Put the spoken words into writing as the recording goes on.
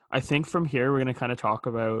I think from here we're gonna kind of talk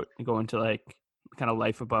about go into like kind of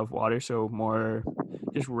life above water, so more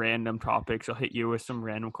just random topics. I'll hit you with some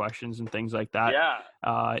random questions and things like that. Yeah,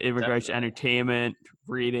 In regards to definitely. entertainment,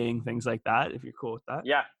 reading, things like that. If you're cool with that.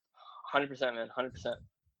 Yeah, 100%, man, 100%.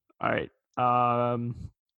 All right.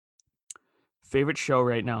 Favorite show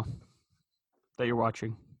right now that you're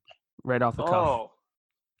watching, right off the cuff.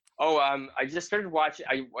 Oh, I just started watching.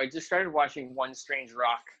 I just started watching One Strange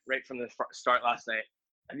Rock right from the start last night.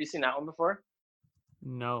 Have you seen that one before?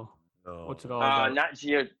 No. What's it No. all about? Nat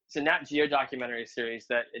Geo. It's a Nat Geo documentary series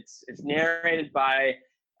that it's narrated by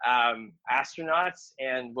astronauts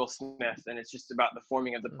and Will Smith, and it's just about the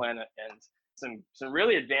forming of the planet and some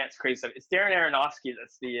really advanced, crazy stuff. It's Darren Aronofsky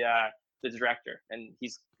that's the director, and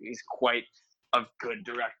he's quite a good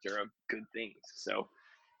director of good things. So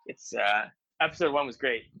it's episode 1 was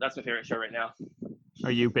great. That's my favorite show right now.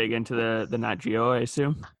 Are you big into the Nat Geo, I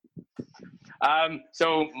assume?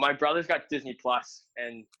 So my brother's got Disney Plus,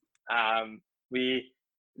 and I'm trying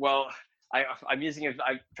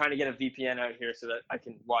to get a VPN out here so that I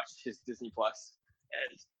can watch his Disney Plus,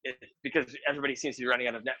 and because everybody seems to be running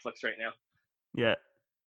out of Netflix right now. Yeah.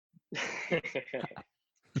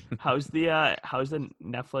 How's the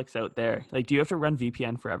Netflix out there? Like, do you have to run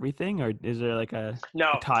VPN for everything, or is there like a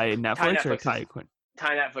No, Thai Netflix or Thai?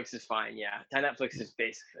 Thai Netflix is fine. Yeah, Thai Netflix is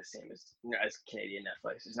basically the same as Canadian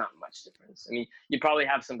Netflix. There's not much difference. I mean, you probably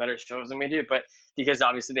have some better shows than we do, but because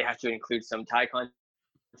obviously they have to include some Thai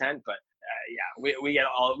content. But yeah, we get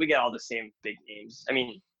all the same big names. I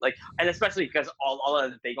mean, like, and especially because all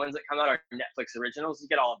of the big ones that come out are Netflix originals. You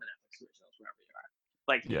get all of the Netflix originals wherever you are.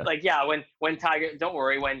 Like yeah, when Tiger, don't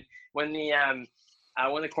worry, when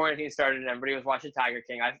the quarantine started and everybody was watching Tiger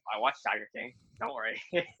King, I watched Tiger King. Don't worry.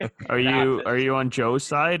 Are you on Joe's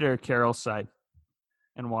side or Carol's side,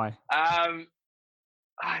 and why?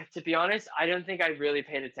 To be honest, I don't think I really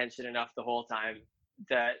paid attention enough the whole time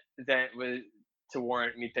that was to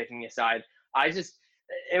warrant me picking a side.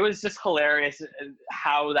 It was just hilarious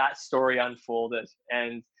how that story unfolded,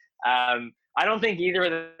 and I don't think either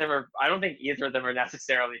of them are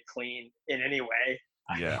necessarily clean in any way.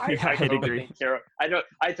 Yeah, I I'd totally agree. think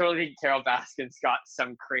I totally think Carol Baskin's got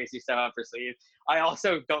some crazy stuff up her sleeve. I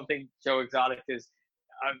also don't think Joe Exotic is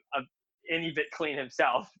any bit clean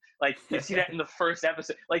himself. Like, you see that in the first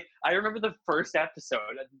episode. Like, I remember the first episode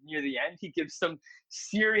near the end, he gives some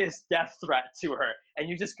serious death threat to her, and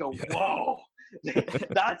you just go, whoa.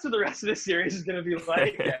 That's what the rest of the series is going to be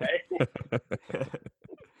like. Eh?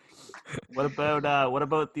 What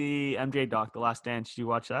about the MJ doc, The Last Dance? Did you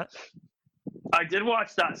watch that? I did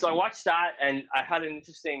watch that. So I watched that, and I had an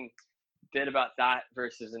interesting bit about that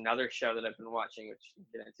versus another show that I've been watching, which we'll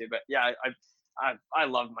get into. But yeah, I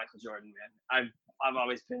love Michael Jordan, man. I've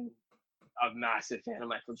always been a massive fan of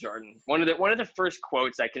Michael Jordan. One of the first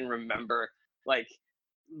quotes I can remember, like,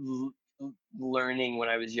 learning when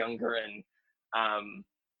I was younger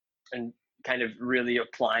and kind of really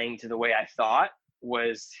applying to the way I thought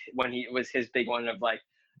was when he was his big one of like,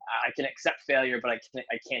 I can accept failure, but I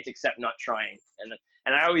can't accept not trying.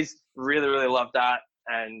 And I always really, really loved that.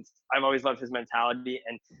 And I've always loved his mentality,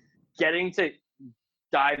 and getting to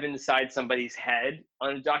dive inside somebody's head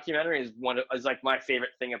on a documentary is like my favorite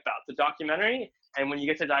thing about the documentary. And when you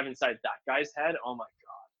get to dive inside that guy's head, oh my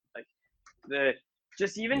God, like the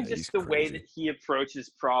way that he approaches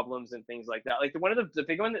problems and things like that. Like one of the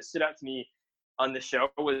big one that stood out to me on the show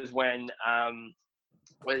was when, I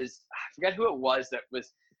forget who it was that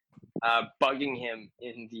was bugging him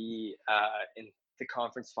in the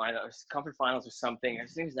conference finals or something. I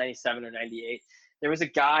think it was 97 or 98. There was a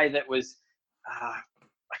guy that was, I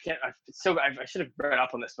should have read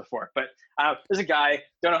up on this before, but there's a guy,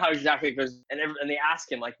 don't know how exactly it goes, and they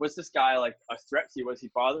ask him, like, was this guy like a threat to you? Was he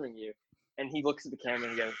bothering you? And he looks at the camera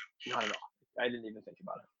and goes, not at all. I didn't even think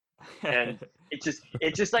about it. And it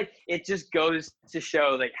just goes to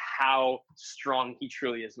show like how strong he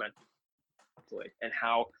truly is mentally, and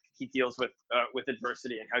how he deals with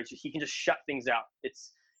adversity, and how he can just shut things out.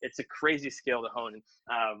 It's a crazy skill to hone.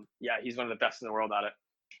 Yeah, he's one of the best in the world at it.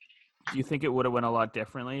 Do you think it would have went a lot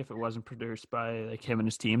differently if it wasn't produced by like him and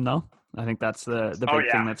his team though? I think that's the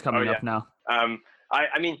big thing that's coming up now. I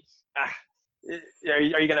mean, are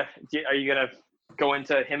you gonna go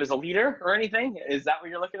into him as a leader or anything? Is that what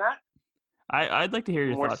you're looking at? I'd like to hear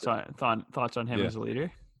your thoughts on him as a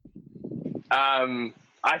leader.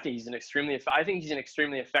 I think he's an extremely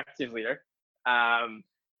effective leader. And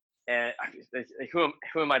who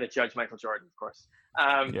am I to judge Michael Jordan, of course?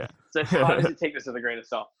 So obviously take this with a grain of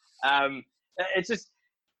salt. It's just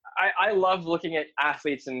I love looking at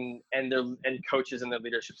athletes and coaches and their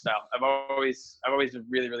leadership style. I've always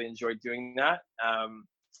really, really enjoyed doing that.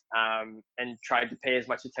 and tried to pay as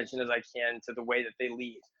much attention as I can to the way that they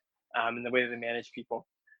lead, and the way that they manage people.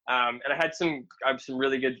 And I had some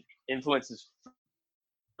really good influences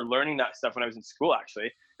for learning that stuff when I was in school,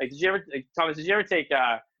 actually. Like, Thomas, did you ever take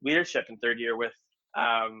leadership in third year with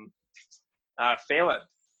Phelan?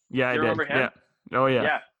 Yeah, I Do you did. remember him? Yeah. Oh yeah.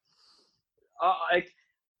 Yeah. Like,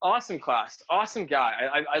 awesome class, awesome guy.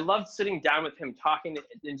 I loved sitting down with him, talking to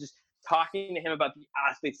him about the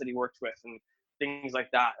athletes that he worked with and things like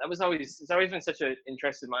that. It's always been such an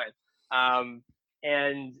interest of mine.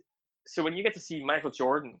 And so when you get to see Michael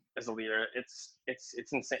Jordan as a leader, it's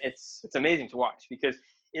insane. It's amazing to watch, because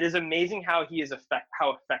it is amazing how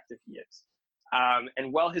how effective he is.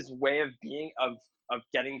 And his way of being, of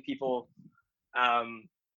getting people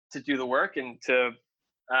to do the work and to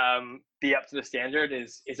be up to the standard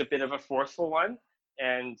is a bit of a forceful one.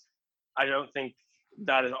 And I don't think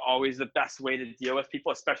that is always the best way to deal with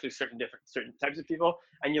people, especially certain types of people.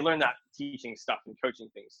 And you learn that teaching stuff and coaching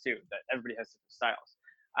things too, that everybody has different styles.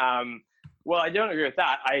 Well, I don't agree with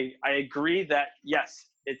that. I agree that, yes,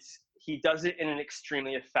 he does it in an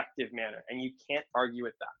extremely effective manner, and you can't argue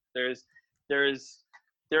with that.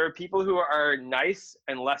 There are people who are nice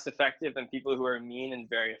and less effective than people who are mean and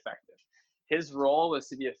very effective. His role was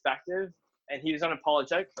to be effective, and he was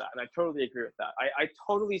unapologetic for that, and I totally agree with that. I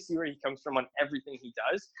totally see where he comes from on everything he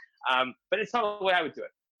does, but it's not the way I would do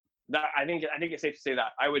it. I think it's safe to say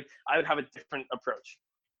that I would have a different approach.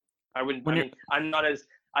 I wouldn't.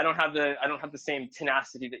 I don't have the same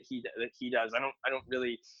tenacity that he does.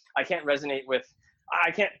 I can't resonate with.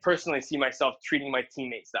 I can't personally see myself treating my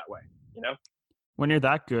teammates that way. You know. When you're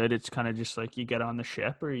that good, it's kind of just like you get on the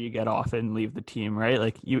ship or you get off and leave the team, right?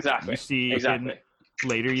 Like you see in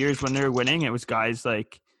later years when they're winning, it was guys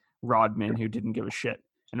like Rodman who didn't give a shit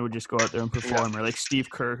and would just go out there and perform, or like Steve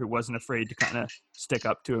Kerr, who wasn't afraid to kind of stick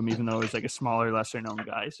up to him, even though it was like a smaller, lesser known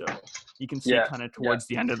guy. So you can see kind of towards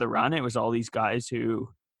the end of the run, it was all these guys who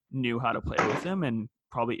knew how to play with him, and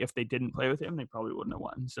probably if they didn't play with him, they probably wouldn't have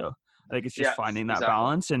won. So I think it's just finding that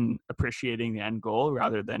balance and appreciating the end goal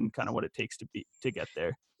rather than kind of what it takes to get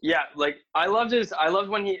there. Yeah, like I loved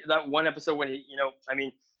when that one episode when he, I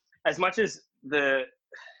mean, as much as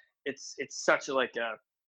it's such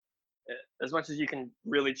as much as you can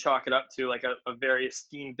really chalk it up to like a very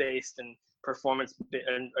esteem based and performance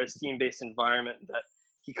and esteem based environment that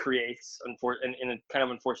he creates in a kind of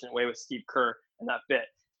unfortunate way with Steve Kerr and that bit.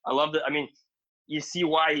 I love that. I mean, you see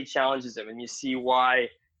why he challenges him, and you see why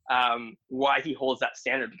he holds that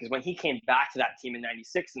standard, because when he came back to that team in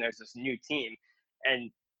 '96 and there's this new team,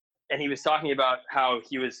 and he was talking about how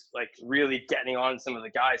he was like really getting on some of the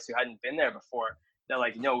guys who hadn't been there before. They're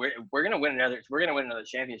like, no, we're gonna win another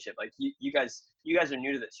championship. Like you guys are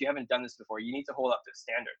new to this. You haven't done this before. You need to hold up this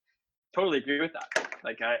standard. Totally agree with that.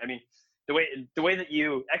 Like I mean, the way that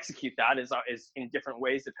you execute that is in different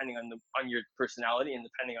ways depending on your personality and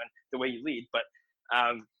depending on the way you lead. But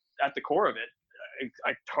at the core of it,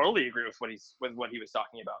 I totally agree with what he was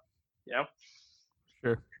talking about. You know.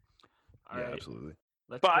 Sure. All right. Absolutely.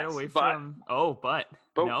 Let's get away from. One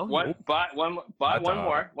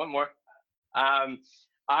more.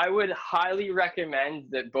 I would highly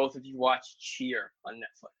recommend that both of you watch Cheer on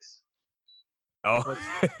Netflix. Oh.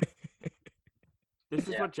 This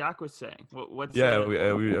is what Jack was saying. What's we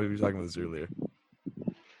were talking about this earlier.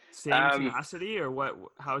 Same tenacity, or what?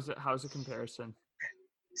 How's the comparison?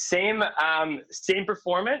 Same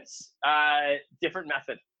performance, different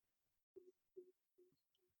method.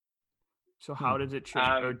 So how does it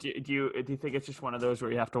change? Or do you think it's just one of those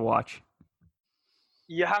where you have to watch?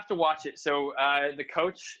 You have to watch it. So the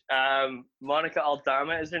coach, Monica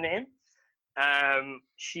Aldama is her name.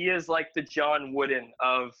 She is like the John Wooden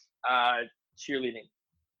of cheerleading.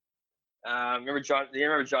 Remember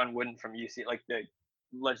John Wooden from UC, like the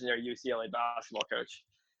legendary UCLA basketball coach?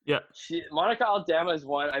 Yeah. Monica Aldama has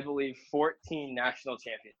won, I believe, 14 national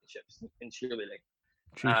championships in cheerleading.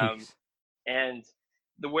 And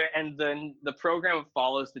the program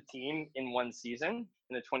follows the team in one season,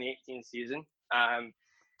 in the 2018 season.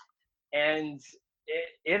 And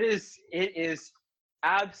it is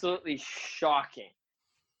absolutely shocking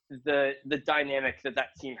the dynamic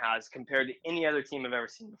that team has compared to any other team I've ever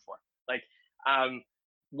seen before. Like,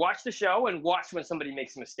 watch the show and watch when somebody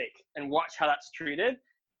makes a mistake and watch how that's treated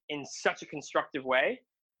in such a constructive way.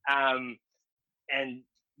 And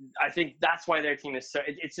I think that's why their team is so.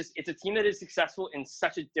 It's a team that is successful in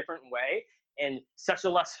such a different way and such a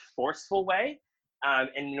less forceful way. And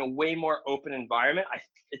in a way more open environment.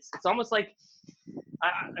 It's almost like,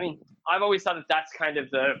 I mean, I've always thought that that's kind of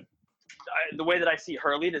the way that I see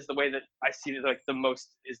her lead is the way that I see like the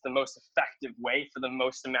most effective way for the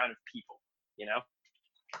most amount of people, you know?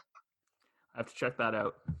 I have to check that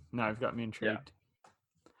out. Now I've got me intrigued.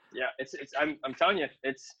 Yeah, I'm telling you,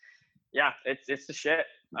 it's the shit.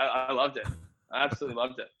 I loved it. I absolutely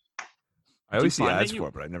loved it. I always see ads for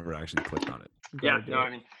it, but I never actually clicked on it. I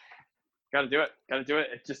mean, gotta do it.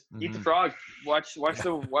 It just eat the frog. Watch one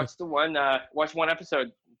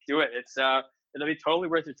episode. Do it. It'll be totally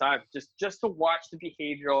worth your time. Just to watch the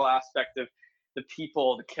behavioral aspect of the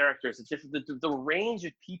people, the characters, the range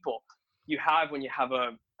of people you have when you have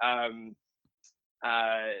a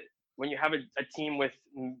team with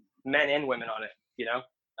men and women on it, you know,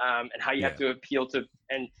 and how you have to appeal to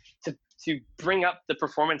and to bring up the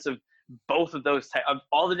performance of both of those of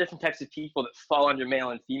all the different types of people that fall under male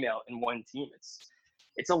and female in one team.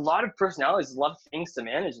 It's a lot of personalities, a lot of things to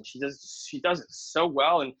manage, and she does it so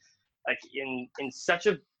well, and like in such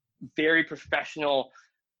a very professional,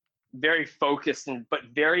 very focused, but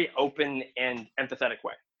very open and empathetic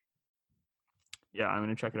way. Yeah, I'm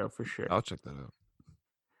gonna check it out for sure. I'll check that out.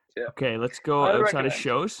 Yeah. Okay, let's go outside of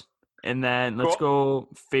shows, and then let's go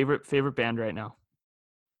favorite band right now.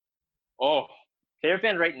 Oh, favorite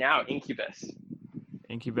band right now, Incubus.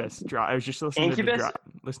 Incubus. I was just listening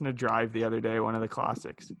to Drive the other day, one of the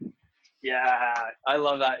classics. Yeah, I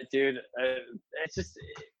love that, dude. It's just,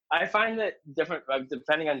 I find that different,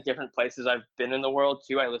 depending on different places I've been in the world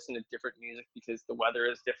too, I listen to different music because the weather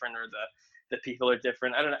is different or the people are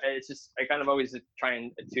different. I don't know. It's just, I kind of always try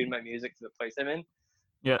and attune my music to the place I'm in.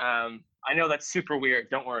 Yeah. I know that's super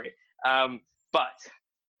weird. Don't worry. But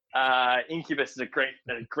Incubus is a great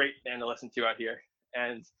band to listen to out here.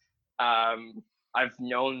 And I've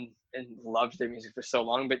known and loved their music for so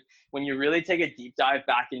long, but when you really take a deep dive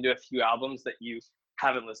back into a few albums that you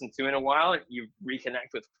haven't listened to in a while, you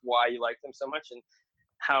reconnect with why you like them so much and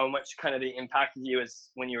how much kind of they impacted you as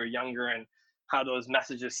when you were younger and how those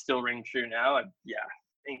messages still ring true now. And yeah,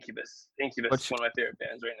 Incubus is one of my favorite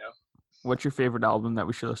bands right now. What's your favorite album that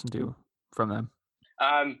we should listen to from them?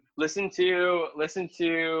 Listen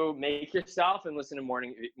to Make Yourself and listen to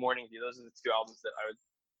Morning View. Those are the two albums that I would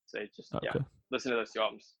say listen to those two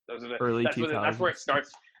albums. Those are that's where it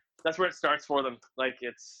starts. That's where it starts for them. Like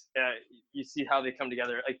it's you see how they come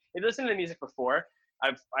together. Like if you listen to the music before,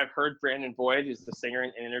 I've heard Brandon Boyd, who's the singer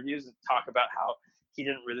in interviews, talk about how he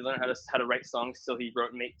didn't really learn how to write songs till they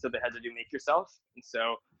had to do Make Yourself. And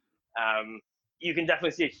so you can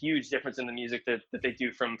definitely see a huge difference in the music that they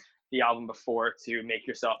do from the album before to Make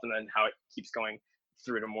Yourself, and then how it keeps going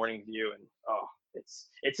through to Morning View. And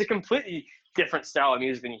it's a completely different style of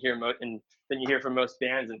music than you hear from most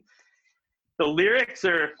bands. And the lyrics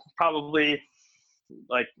are probably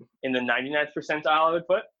like in the 99th percentile, I would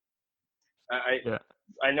put.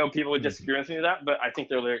 I know people would disagree with me with that, but I think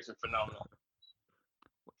their lyrics are phenomenal.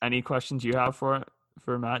 Any questions you have for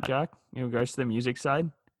Matt, Jack, in regards to the music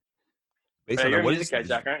side? You're a music guy,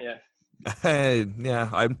 Jack, aren't you? Yeah,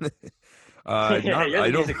 I'm. I don't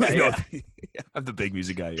really know. I'm the big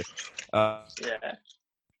music guy here. Yeah.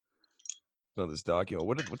 So this doc,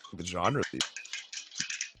 what's the genre of these?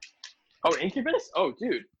 Oh, Incubus? Oh,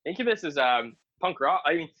 dude, Incubus is punk rock.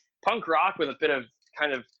 I mean, punk rock with a bit of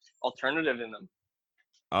kind of alternative in them.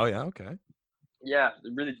 Oh yeah, okay. Yeah,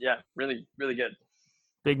 really good.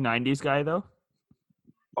 Big '90s guy though.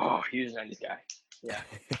 Oh, huge '90s guy. Yeah,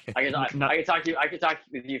 I could talk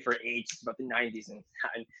with you for ages about the '90s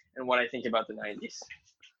and what I think about the '90s.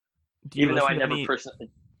 Even though I never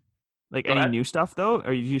personally. Like any new stuff though?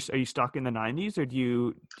 Are you stuck in the '90s, or do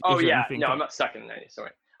you? Oh yeah, no, I'm not stuck in the '90s.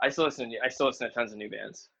 Sorry, I still listen to tons of new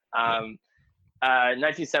bands.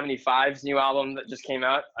 1975's new album that just came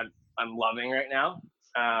out, I'm loving right now.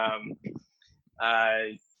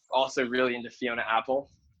 Also really into Fiona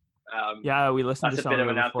Apple. Yeah, we listened to some of it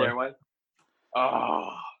before. That's a bit of an out there one.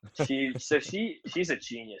 Oh, she's a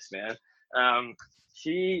genius, man.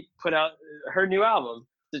 She put out her new album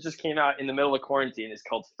that just came out in the middle of quarantine. Is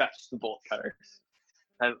called Fetch the Bolt Cutters.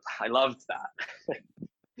 I loved that.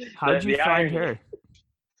 How'd you find her?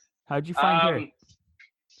 How did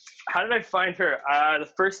I find her? The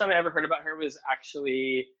first time I ever heard about her was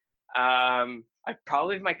actually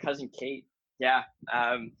probably my cousin Kate. Yeah.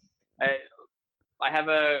 I have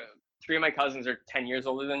three of my cousins are 10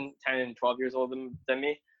 and 12 years older than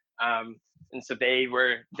me. And so they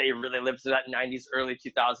really lived through that 90s, early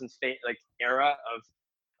 2000s era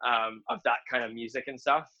of that kind of music and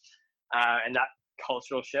stuff. And that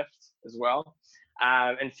cultural shift as well.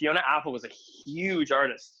 And Fiona Apple was a huge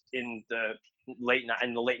artist in the late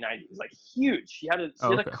 90s, like huge. She had a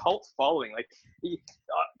cult following. Like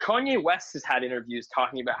Kanye West has had interviews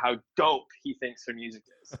talking about how dope he thinks her music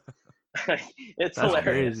is. It's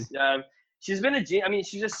hilarious. She's been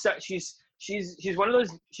she's she's one of those.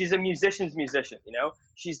 She's a musician's musician. You know,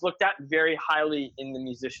 she's looked at very highly in the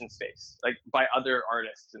musician space, like by other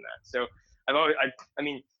artists and that. So I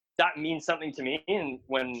mean, that means something to me. And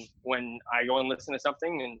when I go and listen to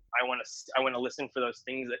something, and I want to listen for those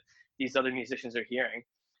things that these other musicians are hearing.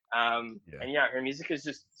 And yeah, her music is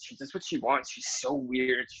just, she does what she wants. She's so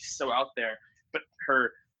weird. She's so out there, but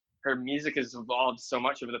her music has evolved so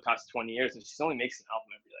much over the past 20 years, and she only makes an album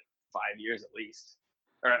every like 5 years at least.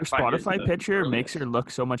 Her Spotify picture makes her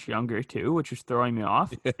look so much younger too, which is throwing me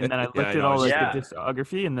off. And then I looked at all like the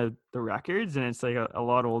discography and the records, and it's like a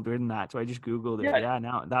lot older than that. So I just Googled it. Yeah,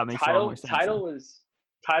 now that makes a lot more sense. Title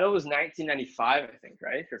was 1995, I think,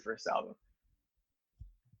 right? Her first album.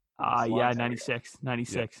 Yeah, 96.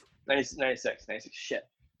 96. Shit.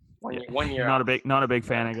 One year. Not a big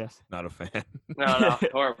fan, I guess. Not a fan. No,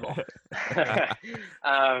 horrible. But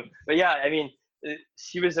yeah, I mean,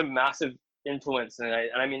 she was a massive influence, and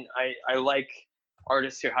I like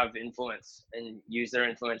artists who have influence and use their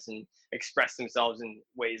influence and express themselves in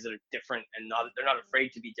ways that are different, and they're not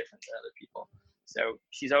afraid to be different than other people. So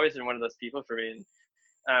she's always been one of those people for me.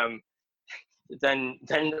 And, then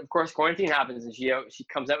of course quarantine happens, and she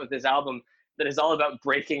comes out with this album that is all about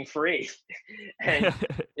breaking free. And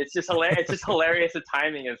it's just hilarious. It's just hilarious, the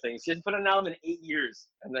timing of things. She hasn't put an album in 8 years,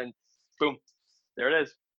 and then boom, there it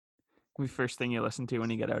is. The first thing you listen to when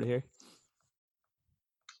you get out of here?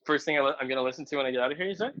 First thing I'm going to listen to when I get out of here,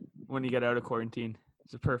 you say? When you get out of quarantine.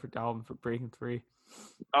 It's a perfect album for breaking free.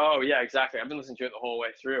 Oh yeah, exactly. I've been listening to it the whole way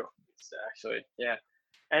through. It's actually, yeah.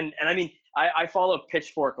 And I mean, I follow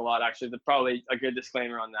Pitchfork a lot, actually. That's probably a good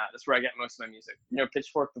disclaimer on that. That's where I get most of my music. You know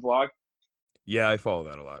Pitchfork, the blog? Yeah, I follow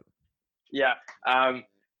that a lot. Yeah.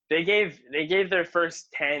 They gave their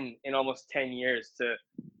first 10 in almost 10 years to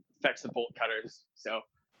Fetch the Bolt Cutters. So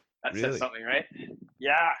that says something, right?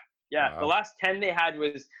 Yeah. Yeah. Wow. The last 10 they had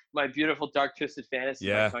was My Beautiful Dark Twisted Fantasy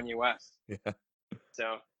by Kanye West. Yeah.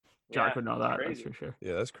 So Jack would know that, that's for sure.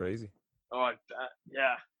 Yeah, that's crazy. Oh, I bet.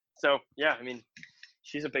 Yeah. So yeah, I mean,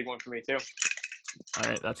 she's a big one for me too. All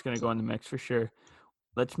right, that's gonna go in the mix for sure.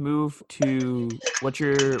 Let's move to what's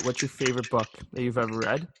your favorite book that you've ever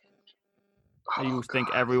read? That you think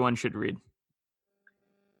everyone should read?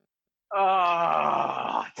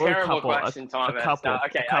 Oh, terrible question, Thomas.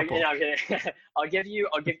 Okay, I'll give you.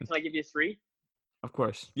 Can I give you 3? Of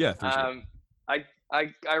course. Yeah. 3.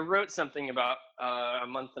 I wrote something about a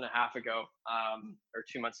month and a half ago, or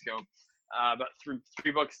 2 months ago, about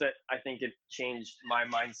three books that I think have changed my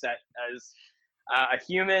mindset as a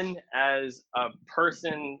human, as a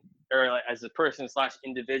person, or like as a person /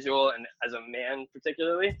 individual, and as a man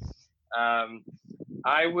particularly.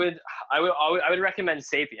 I would recommend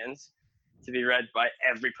 *Sapiens* to be read by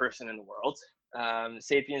every person in the world.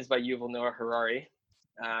 *Sapiens* by Yuval Noah Harari.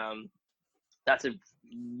 That's a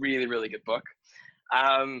really, really good book.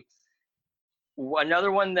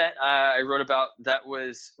 Another one that I wrote about that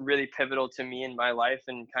was really pivotal to me in my life,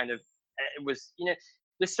 and kind of, it was, you know,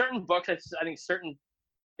 there's certain books, I think certain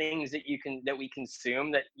things that we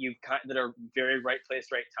consume that are very right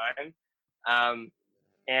place, right time.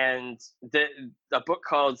 And a book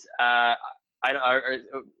called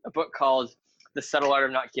The Subtle Art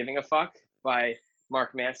of Not Giving a Fuck by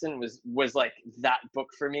Mark Manson was like that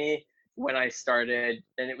book for me when I started,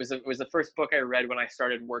 and it was the first book I read when I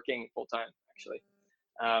started working full time, actually.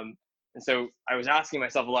 And so I was asking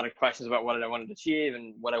myself a lot of questions about what I wanted to achieve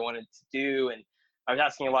and what I wanted to do, and I was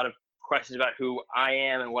asking a lot of questions about who I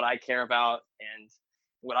am and what I care about and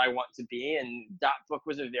what I want to be, and that book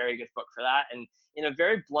was a very good book for that, and in a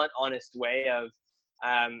very blunt, honest way of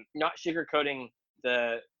not sugarcoating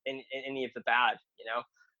any of the bad, you know,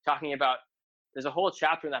 talking about, there's a whole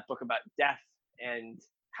chapter in that book about death and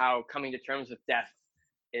how coming to terms with death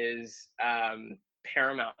is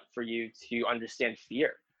paramount for you to understand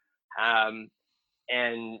fear,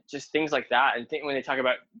 and just things like that. And when they talk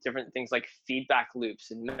about different things like feedback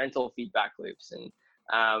loops and mental feedback loops, and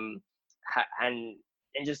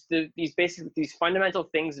just these fundamental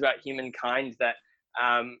things about humankind that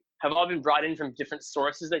have all been brought in from different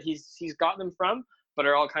sources that he's got them from, but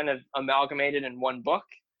are all kind of amalgamated in one book.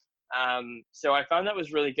 So I found that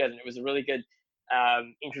was really good, and it was a really good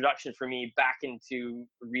introduction for me back into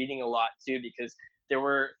reading a lot too, because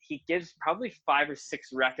he gives probably 5 or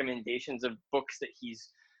 6 recommendations of books that he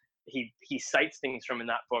cites things from in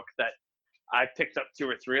that book that I picked up 2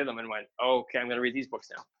 or 3 of them and went, oh, okay, I'm going to read these books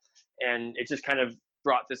now. And it just kind of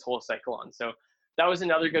brought this whole cycle on. So that was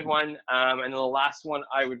another good one. And then the last one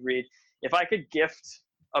I would read, if I could gift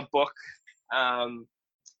a book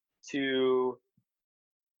to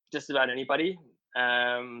just about anybody,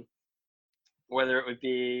 whether it would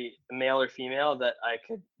be male or female, that I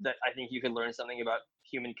think you could learn something about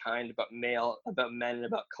humankind, about men, and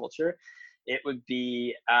about culture, it would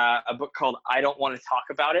be a book called I Don't Want to Talk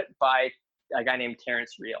About It by a guy named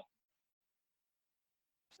Terrence Real.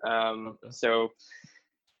 So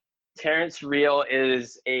Terrence Real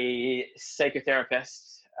is a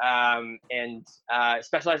psychotherapist and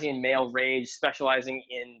specializing in male rage, specializing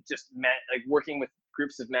in just men, like working with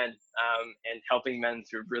groups of men and helping men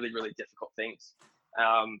through really, really difficult things.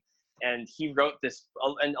 And he wrote this,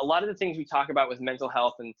 and a lot of the things we talk about with mental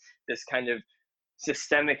health and this kind of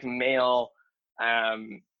systemic male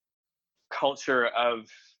culture of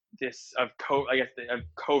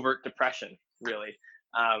covert depression, really,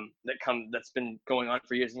 that's been going on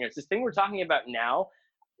for years and years. This thing we're talking about now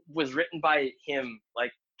was written by him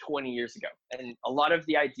like 20 years ago, and a lot of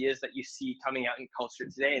the ideas that you see coming out in culture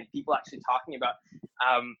today and people actually talking about,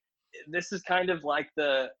 this is kind of like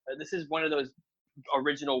this is one of those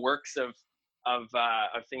original works of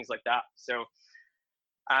things like that. So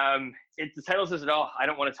the title says it all. I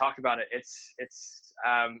don't want to talk about it. It's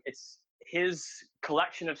his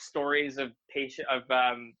collection of stories of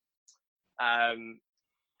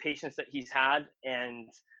patients that he's had and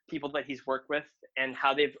people that he's worked with, and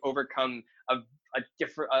how they've overcome a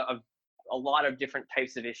lot of different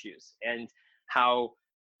types of issues, and how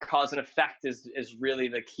cause and effect is really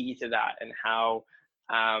the key to that, and how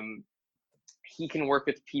he can work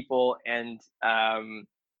with people, and how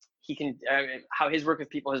his work with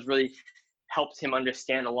people has really helped him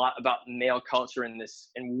understand a lot about male culture and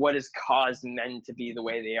what has caused men to be the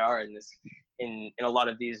way they are in a lot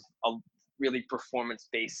of these really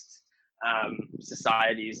performance-based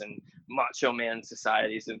societies and macho man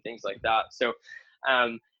societies and things like that. So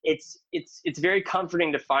it's very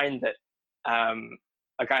comforting to find that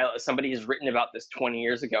somebody has written about this 20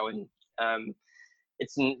 years ago, and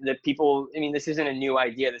it's that people, I mean, this isn't a new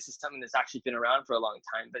idea. This is something that's actually been around for a long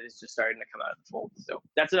time, but it's just starting to come out of the fold. So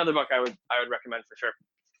that's another book I would recommend for sure.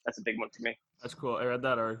 That's a big one for me. That's cool. I read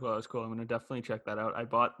that article. That was cool. I'm going to definitely check that out. I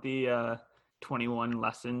bought the 21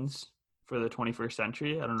 Lessons for the 21st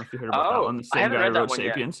Century. I don't know if you heard about that one. The same guy who wrote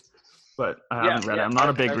Sapiens, but I haven't read it. I'm not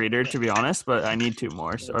a big reader, to be honest, but I need to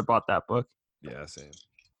more. So I bought that book. Yeah, same.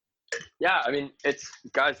 Yeah, I mean,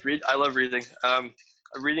 guys, read. I love reading.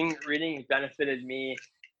 Reading benefited me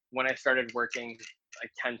when I started working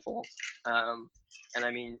like tenfold. And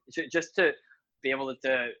I mean, just to be able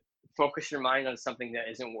to focus your mind on something that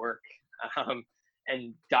isn't work,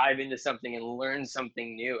 and dive into something and learn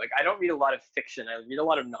something new. Like, I don't read a lot of fiction. I read a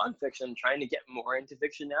lot of nonfiction. I'm trying to get more into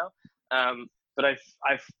fiction now. But I've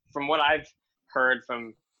from what I've heard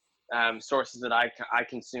from sources that I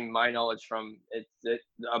consume my knowledge from,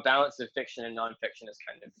 a balance of fiction and nonfiction is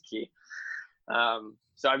kind of the key.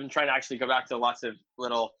 So I've been trying to actually go back to lots of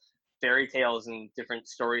little fairy tales and different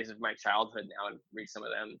stories of my childhood now and read some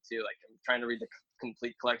of them too. Like, I'm trying to read the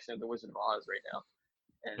complete collection of The Wizard of Oz right now.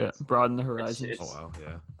 And yeah, broaden the horizons. Oh wow,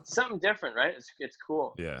 yeah. Something different, right? It's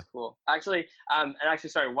cool. Yeah. It's cool. Actually,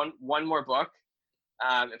 sorry, one more book,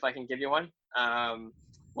 if I can give you one.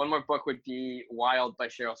 One more book would be Wild by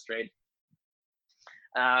Cheryl Strayed.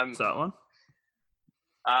 Is that one?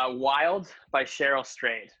 Wild by Cheryl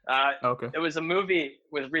Strayed. Okay. It was a movie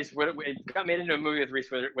with Reese. It got made into a movie with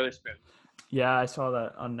Reese Witherspoon. Yeah, I saw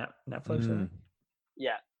that on Netflix. Mm.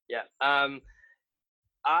 Yeah.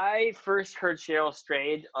 I first heard Cheryl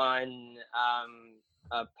Strayed on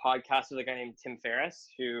a podcast with a guy named Tim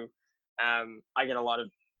Ferriss, who I get a lot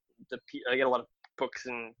of books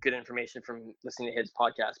and good information from listening to his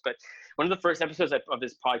podcast. But one of the first episodes of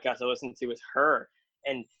his podcast I listened to was her,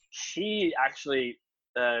 and she actually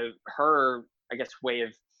her, I guess, way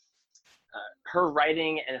of her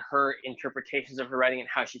writing and her interpretations of her writing and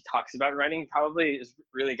how she talks about writing probably has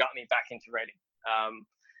really got me back into writing.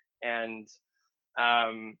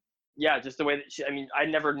 Yeah, just the way that she, I mean, I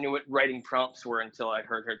never knew what writing prompts were until I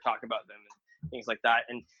heard her talk about them and things like that.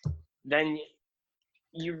 And then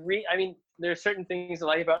you read, I mean, there are certain things I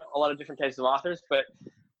like about a lot of different types of authors, but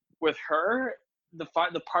with her,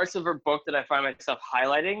 the parts of her book that I find myself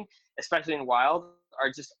highlighting, especially in Wild, are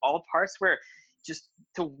just all parts where just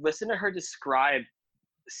to listen to her describe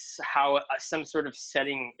how some sort of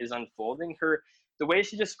setting is unfolding, the way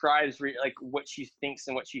she describes like what she thinks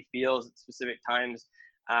and what she feels at specific times,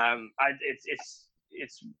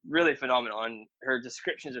 it's really phenomenal, and her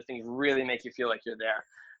descriptions of things really make you feel like you're there.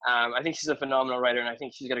 I think she's a phenomenal writer, and I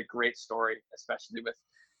think she's got a great story, especially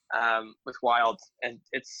with Wild. And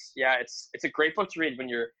it's a great book to read when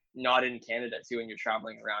you're not in Canada too, and you're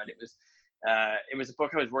traveling around. It was a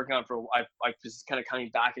book I was working on I was kind of coming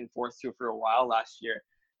back and forth to for a while last year,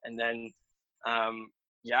 and then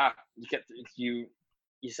yeah,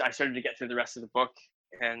 I started to get through the rest of the book,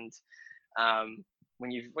 and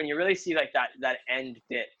when you really see like that end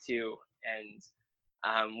bit too, and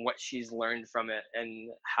what she's learned from it,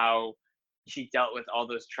 and how she dealt with all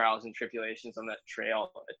those trials and tribulations on that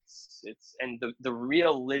trail, it's and the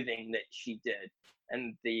real living that she did,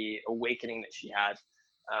 and the awakening that she had,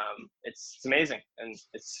 it's amazing, and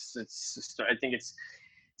I think it's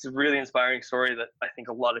a really inspiring story that I think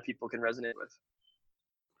a lot of people can resonate with.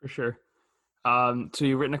 For sure. So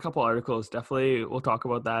you've written a couple articles. Definitely, we'll talk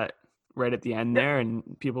about that right at the end there, and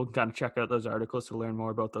people can kind of check out those articles to learn more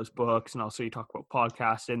about those books. And also, you talk about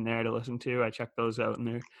podcasts in there to listen to. I checked those out, and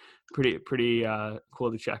they're pretty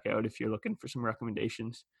cool to check out if you're looking for some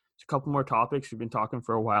recommendations. There's a couple more topics. We've been talking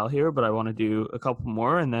for a while here, but I want to do a couple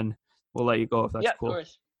more, and then we'll let you go if that's cool. Of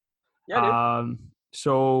course. Yeah, dude.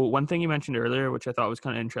 So one thing you mentioned earlier, which I thought was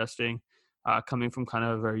kind of interesting, coming from kind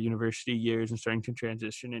of our university years and starting to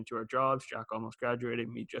transition into our jobs. Jack almost graduated,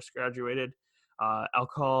 me just graduated.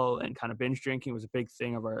 Alcohol and kind of binge drinking was a big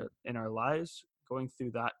thing in our lives, going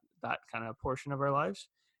through that kind of portion of our lives.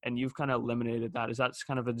 And you've kind of eliminated that. Is that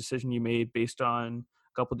kind of a decision you made based on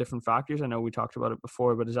a couple different factors? I know we talked about it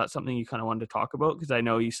before, but is that something you kind of wanted to talk about? Because I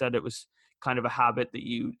know you said it was kind of a habit that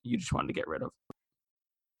you just wanted to get rid of.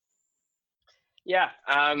 Yeah.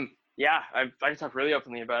 I can talk really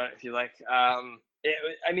openly about it if you like. I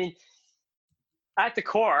mean, at the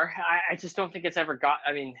core, I just don't think it's ever got.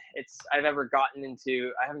 I mean,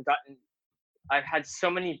 I've had so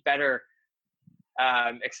many better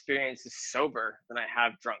experiences sober than I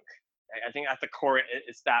have drunk. I think at the core,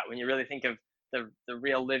 it's that when you really think of the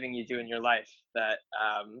real living you do in your life, that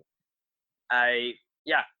I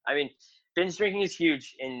mean, binge drinking is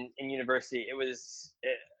huge in university.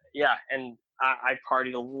 And I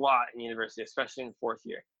partied a lot in university, especially in fourth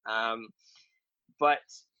year. But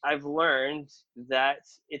I've learned that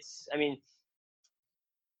I mean,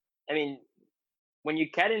 when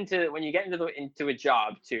you get into a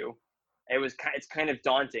job too, it's kind of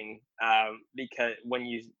daunting, because when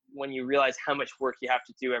you realize how much work you have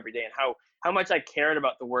to do every day, and how much I cared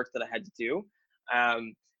about the work that I had to do.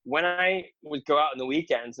 When I would go out on the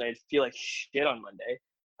weekends and I'd feel like shit on Monday,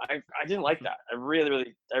 I didn't like that. I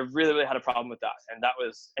really had a problem with that. And I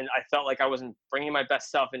felt like I wasn't bringing my best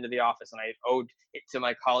self into the office, and I owed it to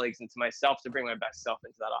my colleagues and to myself to bring my best self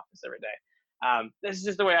into that office every day. This is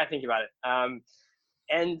just the way I think about it.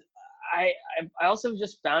 And I also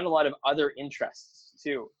just found a lot of other interests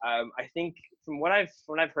too. I think from what I've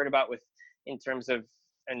heard about in terms of,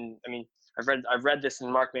 and I mean, I've read this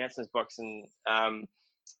in Mark Manson's books and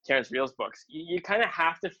Terrence Real's books. You kind of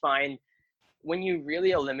have to find, when you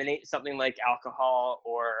really eliminate something like alcohol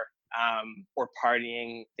or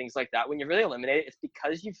partying, things like that, when you really eliminate it, it's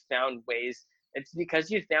because you've found ways. It's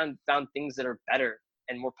because you found things that are better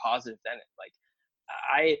and more positive than it. Like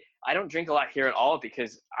I don't drink a lot here at all,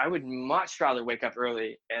 because I would much rather wake up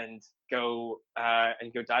early and go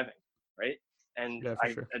diving, right? And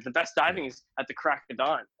sure. The best diving is at the crack of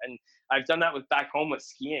dawn, and I've done that back home with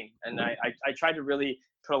skiing, and I tried to really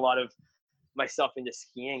put a lot of myself into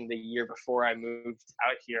skiing the year before I moved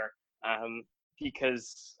out here,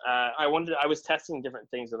 because I was testing different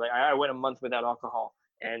things. Like I went a month without alcohol,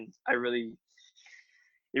 and you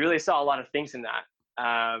really saw a lot of things in that.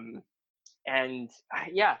 And I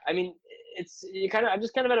mean, I'm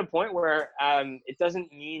just kind of at a point where it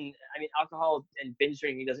doesn't mean, I mean, alcohol and binge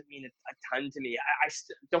drinking doesn't mean a ton to me. I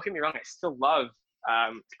don't get me wrong, I still love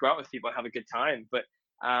to go out with people and have a good time, but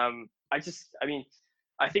I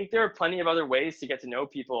think there are plenty of other ways to get to know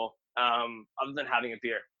people, other than having a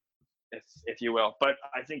beer, if you will. But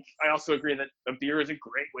I also agree that a beer is a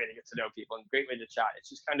great way to get to know people and a great way to chat. It's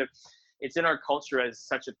just it's in our culture as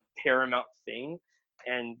such a paramount thing,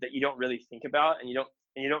 and that you don't really think about, and you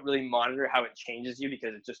don't really monitor how it changes you,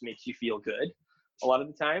 because it just makes you feel good a lot of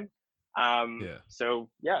the time. So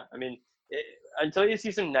yeah, I mean, until you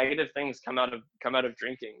see some negative things come out of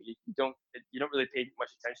drinking, you don't really pay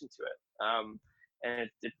much attention to it. And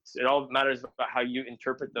it all matters about how you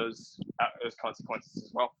interpret those consequences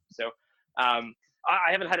as well. So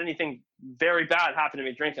I haven't had anything very bad happen to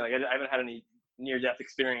me drinking. Like I haven't had any near-death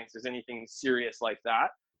experiences, anything serious like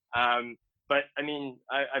that. But I mean,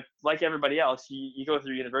 I like everybody else, you go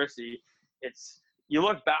through university. You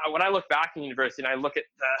look back. When I look back in university and I look at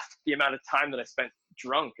the amount of time that I spent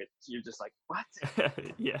drunk, you're just like, what?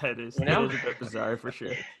 Yeah, it is. You know? It is a bit bizarre for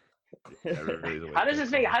sure. How does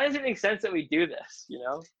it make sense that we do this? You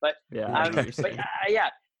know, but I've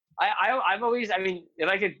always, I mean, if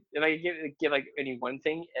I could give like any one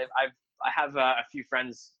thing, I have a few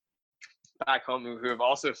friends back home who have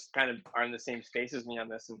also kind of are in the same space as me on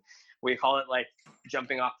this, and we call it like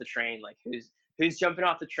jumping off the train, like who's jumping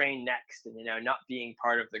off the train next, and not being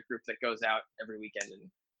part of the group that goes out every weekend and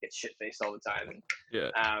gets shit faced all the time. And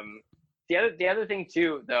the other thing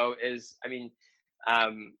too, though, is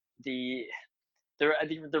the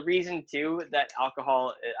reason too that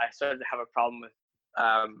alcohol, I started to have a problem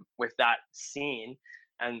with that scene,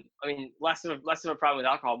 and I mean less of a problem with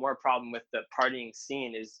alcohol, more a problem with the partying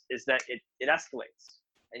scene is that it escalates,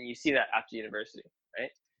 and you see that after university,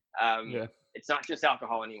 right? It's not just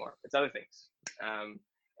alcohol anymore; it's other things,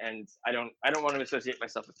 and I don't want to associate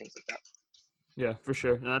myself with things like that. Yeah, for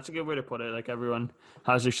sure. And that's a good way to put it. Like, everyone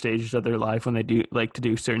has their stages of their life when they do like to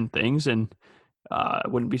do certain things, and I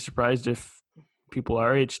wouldn't be surprised if people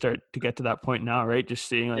our age start to get to that point now, right? Just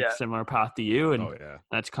seeing like a similar path to you, and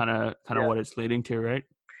that's kind of what it's leading to, right?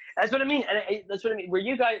 That's what I mean, and that's what I mean. Where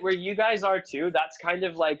you guys are too, that's kind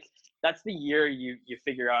of like that's the year you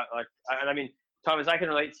figure out, like, and I mean, Thomas, I can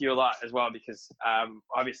relate to you a lot as well, because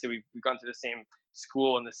obviously we've gone through the same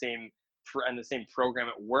school and the same program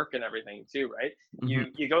at work and everything too, right? Mm-hmm.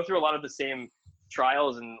 You go through a lot of the same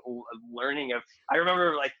trials and learning of. I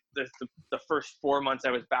remember like the first 4 months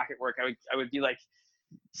I was back at work, I would be like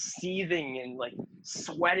seething and like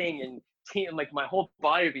sweating and like my whole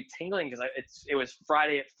body would be tingling because it was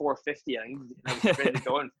Friday at 4:50 and I was ready to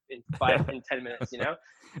go in 10 minutes, and I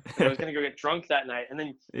was gonna go get drunk that night, and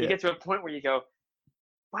then you get to a point where you go,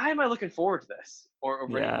 why am I looking forward to this or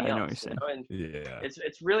anything else? I know what you're saying. And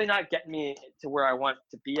it's really not getting me to where I want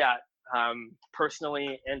to be at,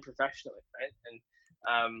 personally and professionally, right? And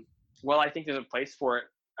I think there's a place for it.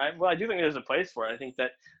 I do think there's a place for it. I think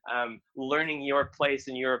that learning your place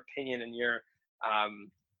and your opinion and your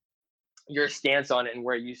stance on it and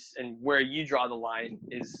where you draw the line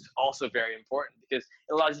is also very important, because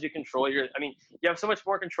it allows you to control you have so much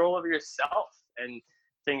more control over yourself and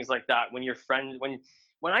things like that when your friend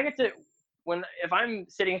if I'm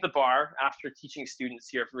sitting at the bar after teaching students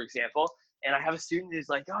here, for example, and I have a student who's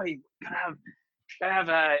like, oh, you gotta have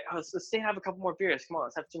let's stay and have a couple more beers. Come on,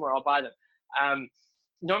 let's have 2 more. I'll buy them.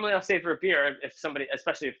 Normally I'll stay for a beer if somebody,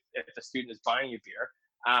 especially if a student is buying you beer.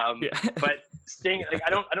 But staying, like,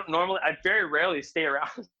 I very rarely stay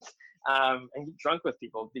around and get drunk with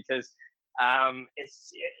people, because I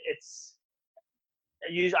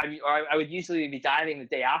would usually be diving the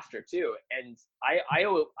day after too, and I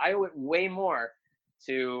owe it way more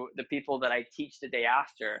to the people that I teach the day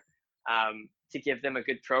after, to give them a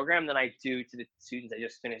good program, than I do to the students I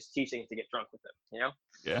just finished teaching to get drunk with them.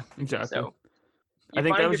 Yeah, exactly. So I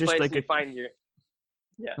think that was just like I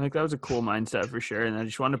think that was a cool mindset for sure, and I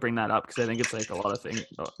just wanted to bring that up because I think it's like a lot of things.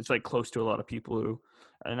 It's like close to a lot of people who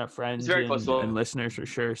are not friends and listeners for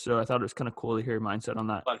sure. So I thought it was kind of cool to hear your mindset on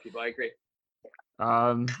that. A lot of people, I agree.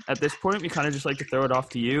 At this point, we kind of just like to throw it off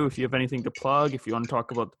to you. If you have anything to plug, if you want to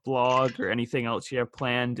talk about the blog or anything else you have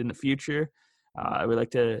planned in the future, I would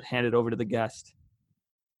like to hand it over to the guest.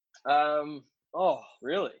 Oh,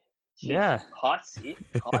 really? Jeez. Yeah. Hot seat.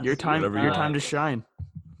 Your time to shine.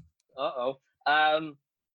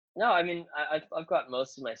 No, I mean, I've got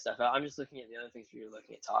most of my stuff out. I'm just looking at the other things we were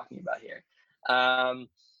looking at talking about here. I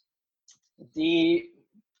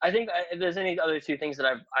think if there's any other two things that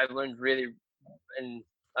I've learned really, and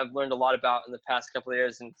I've learned a lot about in the past couple of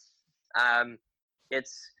years, and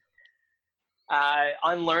it's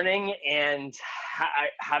unlearning and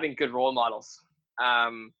having good role models.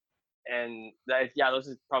 And those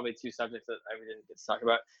are probably two subjects that I didn't get to talk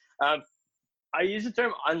about. I use the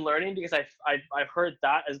term unlearning because I've heard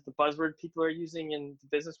that as the buzzword people are using in the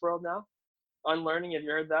business world now. Unlearning, have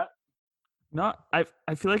you heard that? I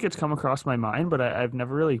feel like it's come across my mind, but I've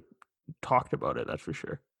never really talked about it. That's for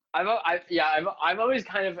sure. I've always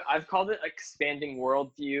I've called it expanding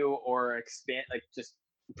worldview, or just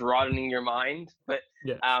broadening your mind. But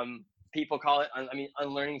people call it.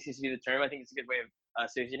 Unlearning seems to be the term. I think it's a good way of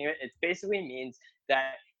associating it. It basically means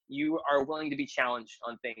that you are willing to be challenged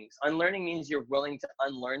on things. Unlearning means you're willing to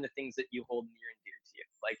unlearn the things that you hold near and dear to you,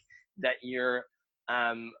 like that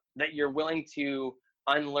you're willing to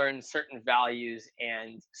unlearn certain values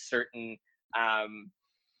and certain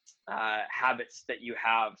habits that you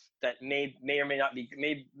have that may or may not be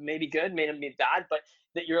may be good, may not be bad, but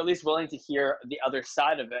that you're at least willing to hear the other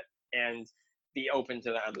side of it and be open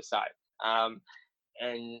to the other side.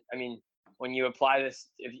 And I mean, when you apply this,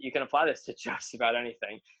 if you can apply this to just about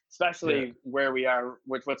anything, especially where we are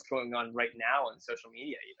with what's going on right now on social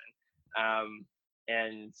media, even,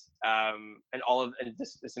 and all of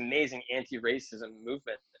this amazing anti-racism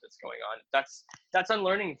movement that's going on. That's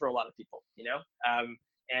unlearning for a lot of people,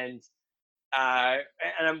 And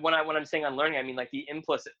when I'm saying unlearning, I mean like the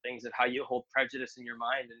implicit things of how you hold prejudice in your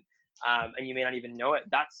mind, and and you may not even know it.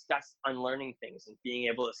 That's unlearning things and being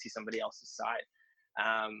able to see somebody else's side.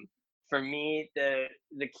 For me, the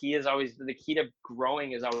key to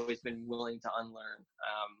growing has always been willing to unlearn,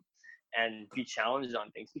 and be challenged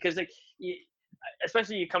on things, because like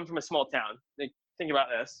especially you come from a small town. Like, think about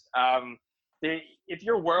this. If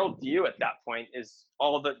your worldview at that point is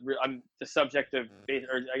all the subject of,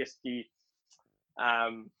 or I guess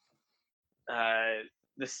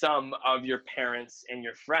the sum of your parents and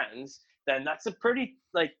your friends, then that's a pretty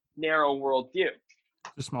like narrow worldview.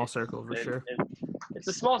 A small circle for sure. It's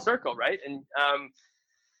a small circle, right? And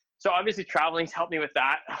so obviously traveling's helped me with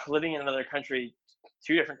that. Living in another country,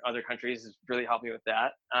 2 different other countries, has really helped me with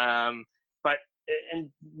that. But and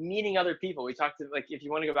meeting other people, we talked to, like, if you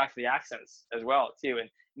want to go back to the accents as well too, and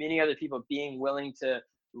meeting other people, being willing to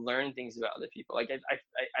learn things about other people. Like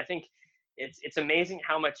I think it's amazing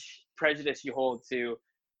how much prejudice you hold to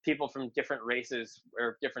people from different races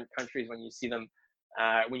or different countries when you see them,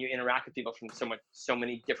 when you interact with people from so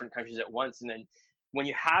many different countries at once. And then when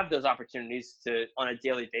you have those opportunities to, on a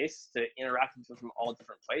daily basis, to interact with people from all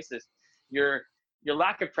different places, your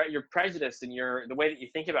lack of your prejudice and the way that you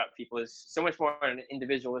think about people is so much more on an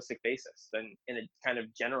individualistic basis than in a kind of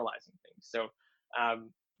generalizing thing. So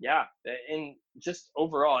yeah, and just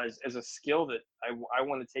overall as a skill that I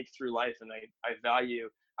want to take through life, and I value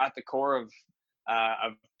at the core of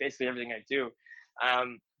basically everything I do.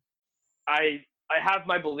 I have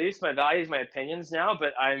my beliefs, my values, my opinions now,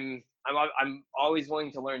 but I'm always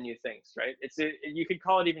willing to learn new things, right? You could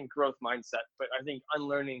call it even growth mindset, but I think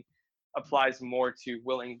unlearning applies more to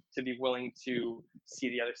be willing to see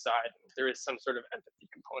the other side. There is some sort of empathy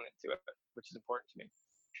component to it, which is important to me.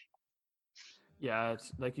 Yeah,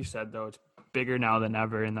 it's like you said, though, it's bigger now than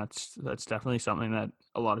ever, and that's definitely something that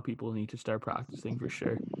a lot of people need to start practicing for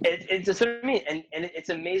sure. It's just what I mean, and it's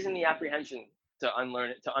amazing the apprehension to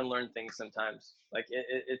unlearn things sometimes. Like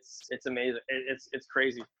it's amazing. It's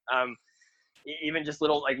crazy. Even just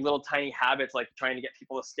little tiny habits, like trying to get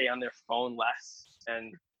people to stay on their phone less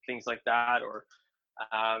and things like that, or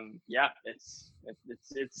yeah, it's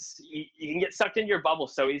you can get sucked into your bubble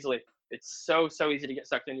so easily. It's so easy to get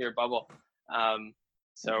sucked into your bubble.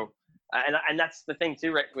 So and that's the thing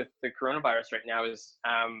too, right, with the coronavirus right now, is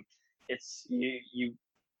it's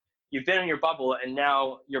you've been in your bubble, and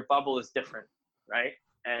now your bubble is different, right?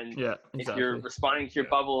 And yeah, exactly. If you're responding to your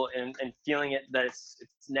bubble and feeling it that it's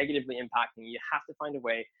negatively impacting, you have to find a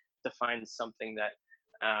way to find something that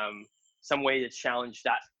some way to challenge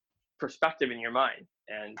that perspective in your mind,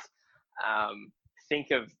 and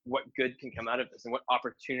think of what good can come out of this and what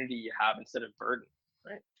opportunity you have instead of burden,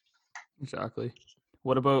 right? Exactly.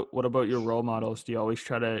 What about your role models? Do you always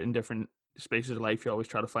try to, in different spaces of life, you always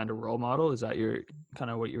try to find a role model? Is that your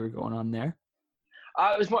kind of what you were going on there?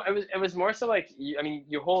 It was more so like,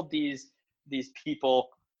 you hold these people,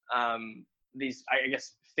 these, I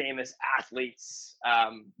guess, famous athletes,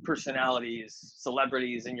 personalities,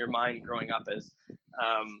 celebrities in your mind growing up as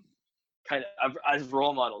kind of as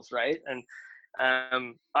role models, right? And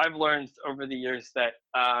I've learned over the years that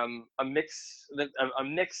a mix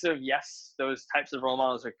of, yes, those types of role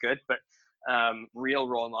models are good, but real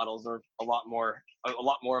role models are a lot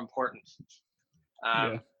more important.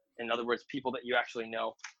 Yeah. In other words, people that you actually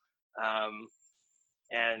know,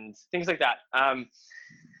 and things like that.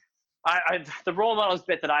 The role models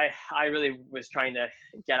bit that I really was trying to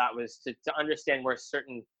get at was to understand where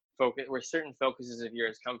certain focuses of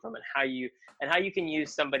yours come from, and how you can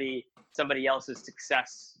use somebody else's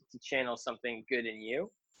success to channel something good in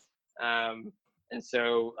you. And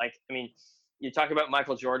so, like, you talk about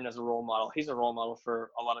Michael Jordan as a role model. He's a role model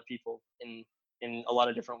for a lot of people in a lot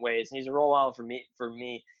of different ways, and he's a role model for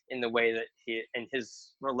me in the way that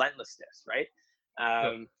his relentlessness, right?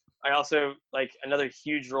 I also, like, another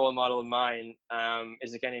huge role model of mine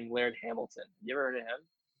is a guy named Laird Hamilton. You ever heard of him?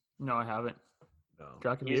 No, I haven't.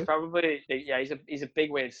 No. He's probably, yeah, he's a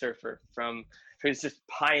big wave surfer who's just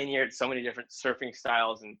pioneered so many different surfing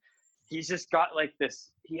styles, and he's just got like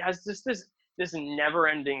this. He has just this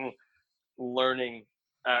never-ending learning,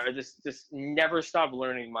 or this never stop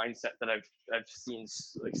learning mindset that I've seen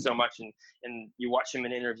like so much, and you watch him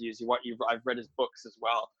in interviews, I've read his books as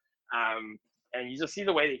well, and you just see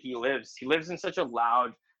the way that he lives. He lives in such a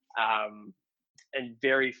loud and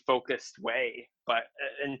very focused way, but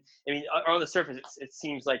on the surface it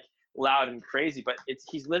seems like loud and crazy, but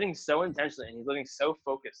he's living so intentionally, and he's living so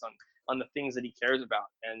focused on the things that he cares about,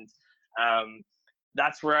 and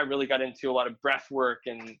that's where I really got into a lot of breath work,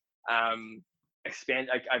 and I've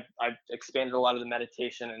expanded a lot of the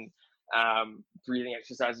meditation and breathing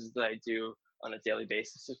exercises that I do on a daily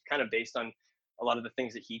basis, just kind of based on a lot of the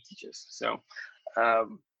things that he teaches. So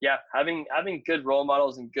yeah, having good role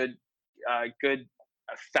models and good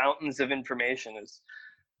fountains of information is,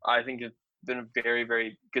 I think, it's been a very,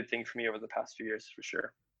 very good thing for me over the past few years, for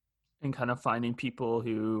sure. And kind of finding people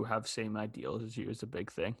who have same ideals as you is a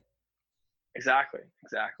big thing. Exactly.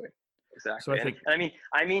 So I think, and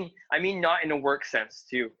I mean, not in a work sense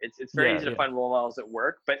too. It's very easy to find role models at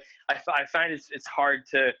work, but I find it's hard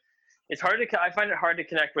to. I find it hard to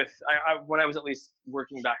connect with. When I was at least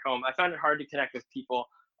working back home, I found it hard to connect with people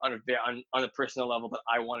on a personal level that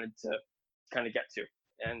I wanted to kind of get to,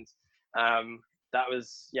 and that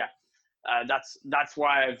was that's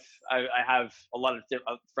why I have a lot of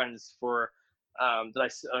friends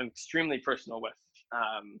that I'm extremely personal with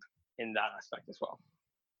in that aspect as well.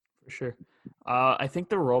 For sure. I think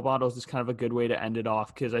the role models is kind of a good way to end it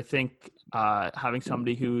off, because I think having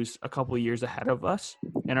somebody who's a couple of years ahead of us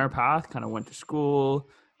in our path, kind of went to school,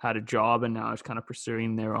 had a job, and now is kind of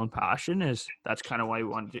pursuing their own passion, that's kind of why we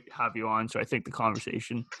wanted to have you on. So I think the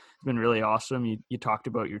conversation has been really awesome. You talked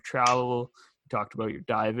about your travel, you talked about your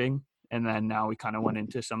diving, and then now we kind of went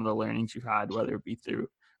into some of the learnings you've had, whether it be through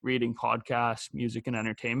reading, podcasts, music, and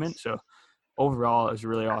entertainment. So overall, it was a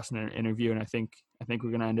really awesome interview, and I think we're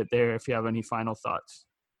going to end it there. If you have any final thoughts.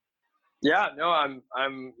 Yeah, no,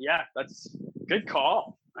 that's good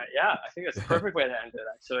call. I think that's a perfect way to end it,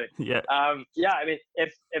 actually. Yeah. I mean,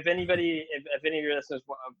 if any of your listeners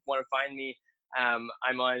want to find me, I'm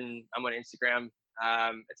on Instagram.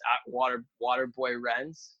 It's at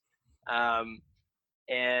waterboyrens,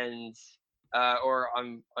 and or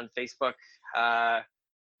on Facebook.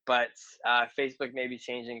 But Facebook may be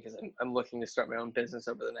changing because I'm looking to start my own business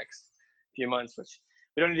over the next few months, which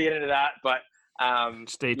we don't need to get into that, but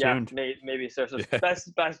stay tuned. Maybe so. Best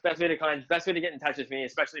way to get in touch with me,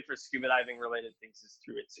 especially for scuba diving related things, is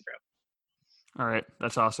through Instagram. All right,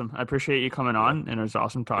 that's awesome. I appreciate you coming on, and it was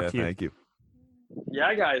awesome talking to you. Thank you.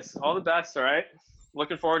 Yeah, guys, all the best. All right,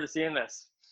 looking forward to seeing this.